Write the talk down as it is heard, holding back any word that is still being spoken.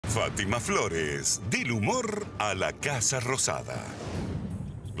Fátima Flores, del humor a la Casa Rosada.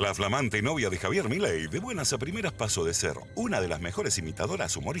 La flamante novia de Javier Milei, de buenas a primeras pasó de ser una de las mejores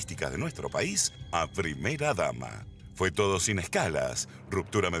imitadoras humorísticas de nuestro país a primera dama. Fue todo sin escalas,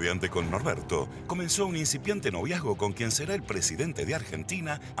 ruptura mediante con Norberto, comenzó un incipiente noviazgo con quien será el presidente de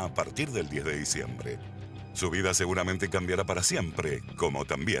Argentina a partir del 10 de diciembre. Su vida seguramente cambiará para siempre, como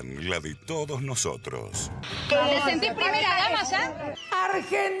también la de todos nosotros. ¿Te sentís primera dama ya?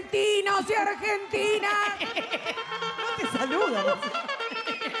 ¡Argentinos y argentinas! No te saludan.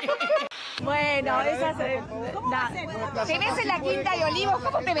 Bueno, esas... ¿Te ves en la Quinta de Olivos?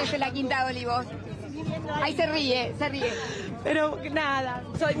 ¿Cómo te ves en la Quinta de Olivos? Ahí se ríe, se ríe. Pero nada,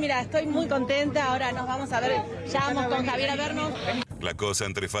 estoy muy contenta. Ahora nos vamos a ver, ya vamos con Javier a vernos. La cosa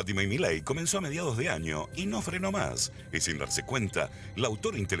entre Fátima y Milei comenzó a mediados de año y no frenó más. Y sin darse cuenta, la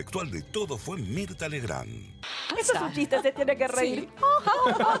autora intelectual de todo fue Mirta Legrand. Eso es un chiste, se tiene que reír.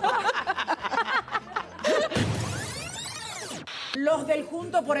 Los del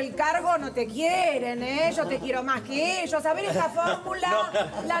Junto por el Cargo no te quieren, ¿eh? Yo te quiero más que ellos. A ver esa fórmula,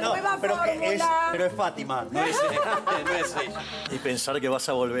 nueva fórmula. Pero es Fátima, no es ella. Y pensar que vas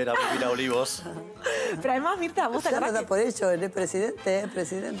a volver a vivir a Olivos. Pero además, Mirta, vos te acordás que... por ello, él es presidente,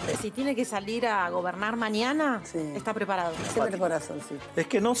 Si tiene que salir a gobernar mañana, Sí. está preparado. Siempre el corazón, sí. Es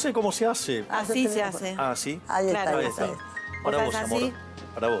que no sé cómo se hace. Así se hace. Ah, ¿sí? Ahí está, Claro, ahí Ahí está. está. Para ¿Vos vos, sabés amor. así?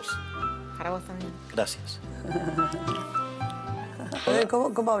 Para vos. Para vos también. Gracias. A ver,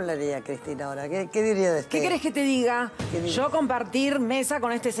 ¿cómo hablaría Cristina ahora? ¿Qué diría de este? ¿Qué querés que te diga? ¿Qué diga? ¿Yo compartir mesa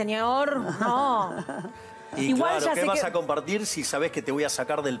con este señor? No. Y Igual claro, ya ¿qué sé vas que- a compartir si sabés que te voy a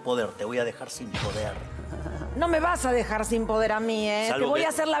sacar del poder? Te voy a dejar sin poder. No me vas a dejar sin poder a mí, ¿eh? Salvo Te voy que- a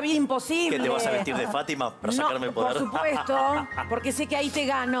hacer la vida imposible. ¿Qué te vas a vestir de Fátima para sacarme el poder? Por supuesto, porque sé que ahí te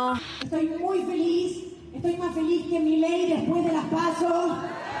gano. Estoy muy feliz, estoy más feliz que Milei después de las PASO.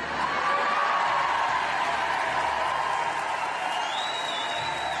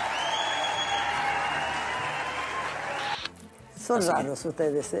 Son raros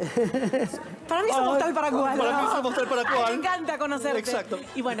ustedes, ¿eh? Para mí somos tal para cual. Para mí ¿no? somos tal para cual. Me encanta conocerte. Exacto.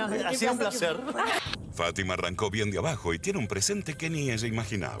 Y bueno, Ha sido un placer. Fátima arrancó bien de abajo y tiene un presente que ni ella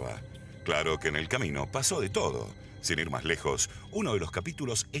imaginaba. Claro que en el camino pasó de todo. Sin ir más lejos, uno de los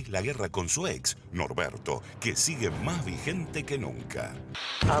capítulos es la guerra con su ex, Norberto, que sigue más vigente que nunca.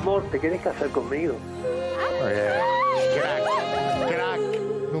 Amor, ¿te querés casar conmigo? Crack,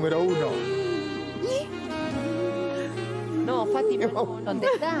 número 1. No, Fátima, ¿dónde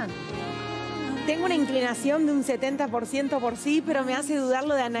están? tengo una inclinación de un 70% por sí, pero me hace dudar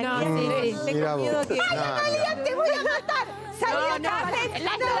lo de Analia. No, sí, Tengo miedo que... ¡Ay, Analia, te voy a matar! ¡Salí acá!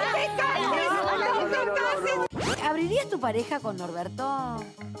 ¿Abrirías tu pareja con Norberto?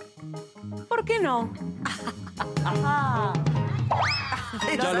 ¿Por qué no?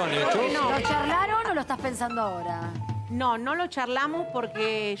 ¿Ya lo han hecho? ¿Lo charlaron o lo estás pensando ahora? No, no lo charlamos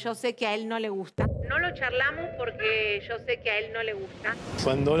porque yo sé que a él no le gusta. No lo charlamos porque yo sé que a él no le gusta.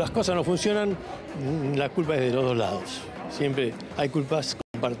 Cuando las cosas no funcionan, la culpa es de los dos lados. Siempre hay culpas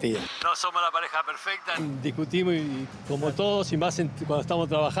compartidas. No somos la pareja perfecta. Discutimos y, como todos, y más cuando estamos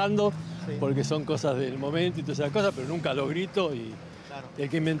trabajando, porque son cosas del momento y todas esas cosas, pero nunca lo grito. Y el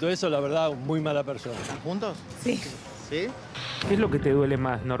que inventó eso, la verdad, muy mala persona. ¿Juntos? Sí. ¿Sí? ¿Qué es lo que te duele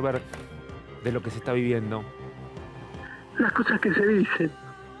más, Norbert, de lo que se está viviendo? Las cosas que se dicen.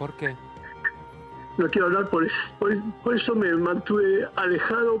 ¿Por qué? No quiero hablar por eso me mantuve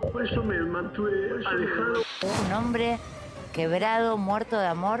alejado, por eso me mantuve alejado. Un hombre quebrado, muerto de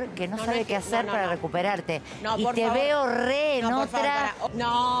amor, que no sabe qué hacer para recuperarte. No, y por te favor. veo re en No, por otra... favor,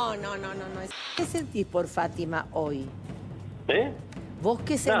 no. ¿Qué sentís por Fátima hoy? ¿Eh? ¿Vos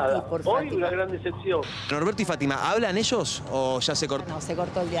qué sentís Nada, por hoy Fátima? una gran decepción. ¿Norberto y Fátima hablan ellos o ya se cortó? No, se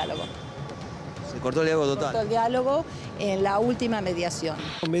cortó el diálogo. Se cortó el diálogo Se cortó total. el diálogo en la última mediación.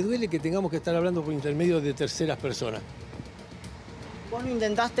 Me duele que tengamos que estar hablando por intermedio de terceras personas. ¿Vos no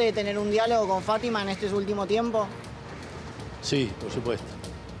intentaste tener un diálogo con Fátima en este último tiempo? Sí, por supuesto.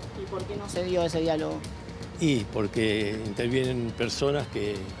 ¿Y por qué no se dio ese diálogo? Y porque intervienen personas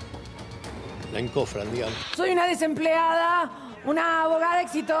que la encofran, digamos. Soy una desempleada, una abogada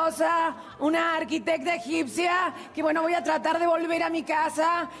exitosa, una arquitecta egipcia, que bueno, voy a tratar de volver a mi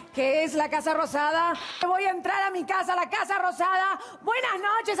casa, que es la Casa Rosada. Voy a entrar a mi casa, la Casa Rosada. Buenas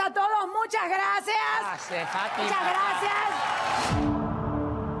noches a todos, muchas gracias. Muchas gracias.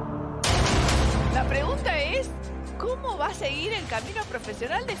 La pregunta es, ¿cómo va a seguir el camino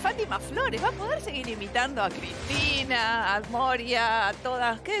profesional de Fátima Flores? ¿Va a poder seguir imitando a Cristina, a Moria, a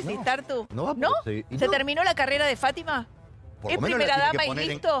todas? ¿Qué decís, Tartu? No va a ¿No? poder seguir. Y ¿Se no. terminó la carrera de Fátima? Por ¿Es lo menos la primera tiene que dama y poner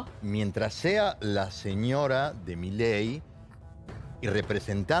listo? mientras sea la señora de Milei, y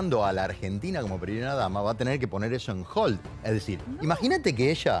representando a la Argentina como primera dama, va a tener que poner eso en hold. Es decir, imagínate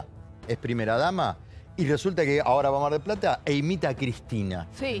que ella es primera dama y resulta que ahora va a Mar del Plata e imita a Cristina.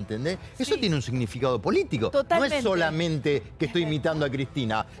 Sí. ¿Entendés? Eso tiene un significado político. Totalmente. No es solamente que estoy imitando a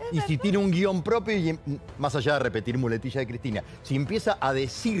Cristina. Y si tiene un guión propio, y más allá de repetir muletilla de Cristina, si empieza a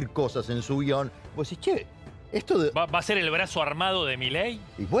decir cosas en su guión, vos decís, che, esto de... ¿Va a ser el brazo armado de Milei?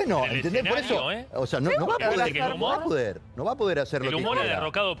 Y bueno, ¿entendés? Por eso, o sea, no va a poder hacer lo que el humor ha quiera.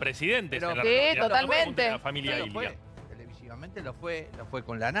 derrocado presidentes. Sí, totalmente. La familia Ilia. Televisivamente lo fue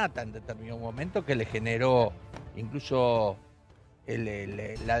con la nata en determinado momento, que le generó incluso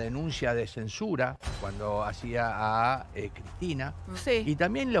la denuncia de censura cuando hacía a Cristina. Sí. Y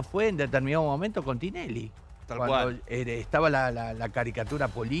también lo fue en determinado momento con Tinelli. Cuando estaba la caricatura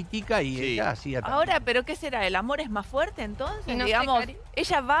política y ella hacía también. Ahora, ¿pero qué será? ¿El amor es más fuerte entonces? No sé, Digamos,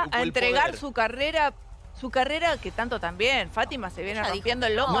 ella va a el entregar poder. su carrera que tanto también. Fátima se viene rompiendo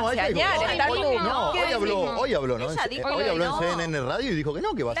el lomo hace ella dijo, años. hoy habló, ¿no? Ella dijo Hoy que habló no. en CNN Radio y dijo que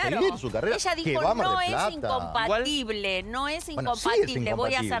no, que va a seguir su carrera. Ella que dijo, va a Mar no del es Plata. incompatible, no es incompatible.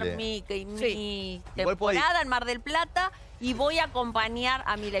 Voy a hacer mi temporada en Mar del Plata y voy a acompañar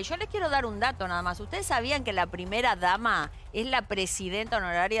a Milei. Yo les quiero dar un dato nada más. ¿Ustedes sabían que la primera dama es la presidenta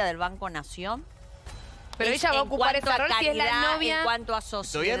honoraria del Banco Nación? Pero ella va a ocupar ese rol si es la novia. En cuanto a Todavía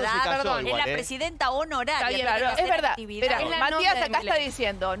sociedad, no se casó es igual, la presidenta honoraria. Está bien, tiene que claro, hacer es verdad. actividad. Pero Matías acá está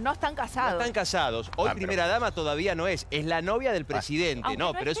diciendo, no están casados. No están casados. Hoy primera dama todavía no es. Es la novia del presidente. Aunque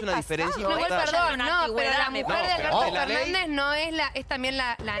no, no pero es esté una casado. diferencia. No, igual, importante. perdón, una no, pero antigüedad, la me mujer de parece. Alberto La ley- Fernández no es es también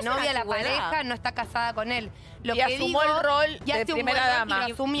la Es novia, una la antigüedad. pareja, no está casada con él. Lo Y que asumió digo, el rol y de hace un primera buen rol dama. y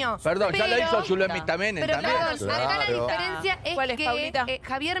lo asumió. Perdón, ya lo Pero- hizo Zulema Tamenen Pero también. perdón, acá la diferencia es ¿Cuál es, que Paulita?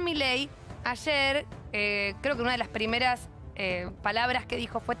 Javier Milei ayer, creo que una de las primeras palabras que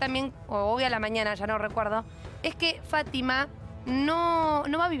dijo fue también, o hoy a la mañana, ya no recuerdo, es que Fátima no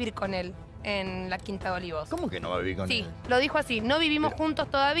va a vivir con él en la Quinta de Olivos. ¿Cómo que no va a vivir con Sí, él? lo dijo así, no vivimos juntos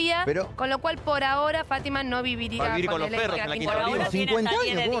todavía, pero- con lo cual por ahora Fátima no viviría Va a vivir con los él perros en la Quinta de Por ahora Olivos. tiene 50 hasta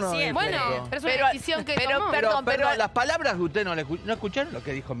 10 de años, ¿cómo no? diciembre. Bueno, pero es una decisión que tomó. Perdón, las palabras que usted no escucharon lo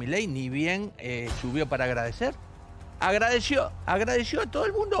que dijo Milei, ni bien subió para agradecer. Agradeció a todo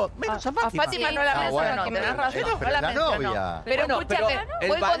el mundo, menos a Fátima. A Fátima no la mencionó, bueno, tenés razón, pero no la la mencionó. novia. Pero Bueno, escúchame,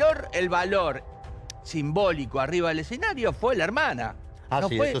 el valor simbólico arriba del escenario fue la hermana. Ah,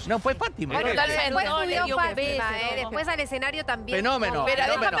 sí, eso sí. No fue Fátima. Pero totalmente. Después No, le subió dio Fátima, besos. después al escenario también. Fenómeno. Pero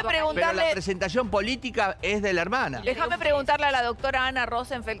déjame fenómeno. preguntarle- Pero la presentación política es de la hermana. Déjame preguntarle a la doctora Ana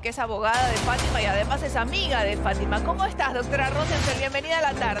Rosenfeld, que es abogada de Fátima y además es amiga de Fátima. ¿Cómo estás, doctora Rosenfeld? Bienvenida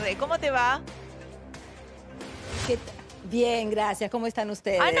a la tarde. ¿Cómo te va? Bien, gracias. ¿Cómo están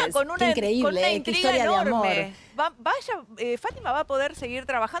ustedes? Ana, con Qué una increíble, qué intriga historia enorme. de amor. ¿Fátima va a poder seguir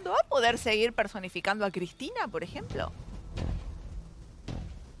trabajando? ¿Va a poder seguir personificando a Cristina, por ejemplo?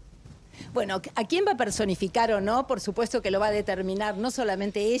 Bueno, a quién va a personificar o no, por supuesto que lo va a determinar no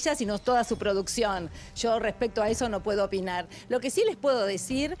solamente ella, sino toda su producción. Yo respecto a eso no puedo opinar. Lo que sí les puedo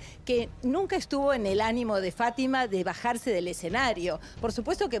decir que nunca estuvo en el ánimo de Fátima de bajarse del escenario. Por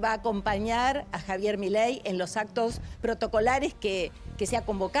supuesto que va a acompañar a Javier Milei en los actos protocolares que sea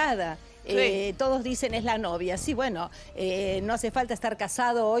convocada. Sí. Todos dicen es la novia. Sí, bueno, no hace falta estar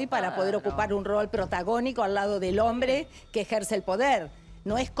casado hoy para poder ocupar un rol protagónico al lado del hombre que ejerce el poder.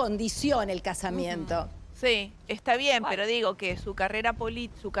 No es condición el casamiento. Sí, está bien, pero digo que su carrera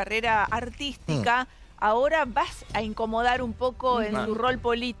artística ahora vas a incomodar un poco en su rol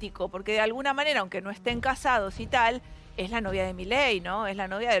político, porque de alguna manera, aunque no estén casados y tal, es la novia de Milei, ¿no? Es la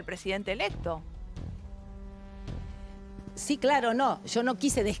novia del presidente electo. Sí, claro, no. Yo no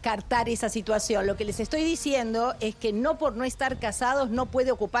quise descartar esa situación. Lo que les estoy diciendo es que no por no estar casados no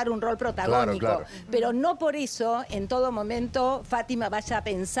puede ocupar un rol protagónico. Claro. Pero no por eso, en todo momento, Fátima vaya a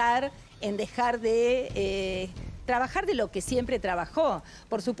pensar en dejar de trabajar de lo que siempre trabajó.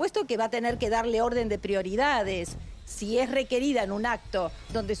 Por supuesto que va a tener que darle orden de prioridades. Si es requerida en un acto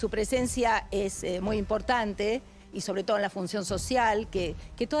donde su presencia es muy importante, y sobre todo en la función social, que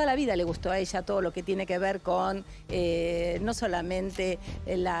toda la vida le gustó a ella todo lo que tiene que ver con no solamente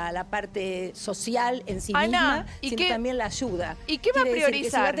la parte social en sí misma, sino también la ayuda. ¿Y qué va a Quiere decir que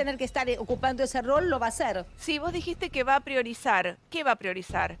priorizar? si va a tener que estar ocupando ese rol, lo va a hacer. Sí, vos dijiste que va a priorizar. ¿Qué va a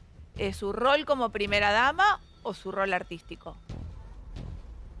priorizar? ¿Su rol como primera dama o su rol artístico?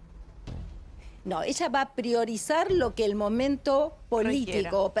 No, ella va a priorizar lo que el momento político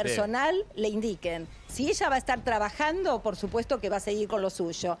Requiera. o personal le indiquen. Si ella va a estar trabajando, por supuesto que va a seguir con lo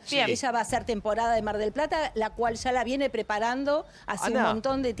suyo. Bien. Ella va a hacer temporada de Mar del Plata, la cual ya la viene preparando hace un Ana.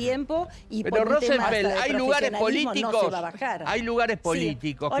 montón de tiempo. Y Pero por un tema Rosenfeld, hasta de hay lugares profesionalismo políticos. no se va a bajar. Hay lugares Sí.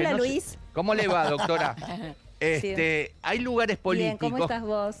 políticos. que Hola, no se- Luis. ¿Cómo le va, doctora? Hay lugares políticos. Bien, ¿cómo estás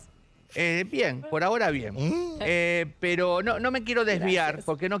vos? Bien, por ahora bien. Pero no me quiero desviar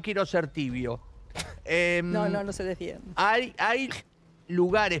porque no quiero ser tibio. No se desvíen. Hay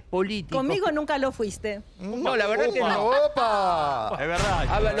lugares políticos. Conmigo nunca lo fuiste. No, la verdad que no. ¡Opa! Es verdad.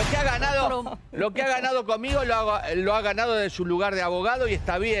 A ver, lo que ha ganado conmigo lo ha ganado de su lugar de abogado y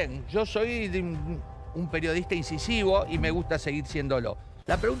está bien. Yo soy un periodista incisivo y me gusta seguir siéndolo.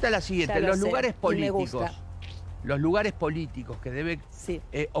 La pregunta es la siguiente: los lugares políticos. Los lugares políticos que debe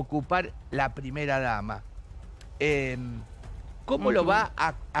ocupar la primera dama. ¿Cómo lo va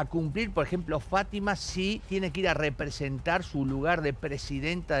a cumplir, por ejemplo, Fátima si tiene que ir a representar su lugar de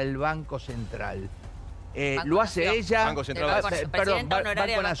presidenta del Banco Central? ¿Lo hace ella? Banco Central. Perdón,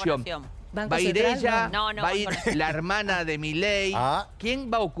 Banco Nación. ¿Va a ir ella? No, ¿Va a ir la hermana de Milei? ¿Quién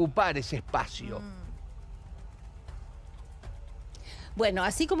va a ocupar ese espacio? Bueno,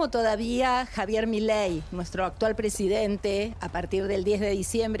 así como todavía Javier Milei, nuestro actual presidente, a partir del 10 de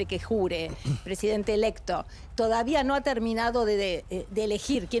diciembre que jure, presidente electo, todavía no ha terminado de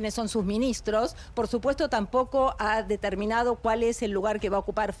elegir quiénes son sus ministros, por supuesto tampoco ha determinado cuál es el lugar que va a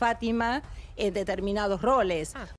ocupar Fátima en determinados roles.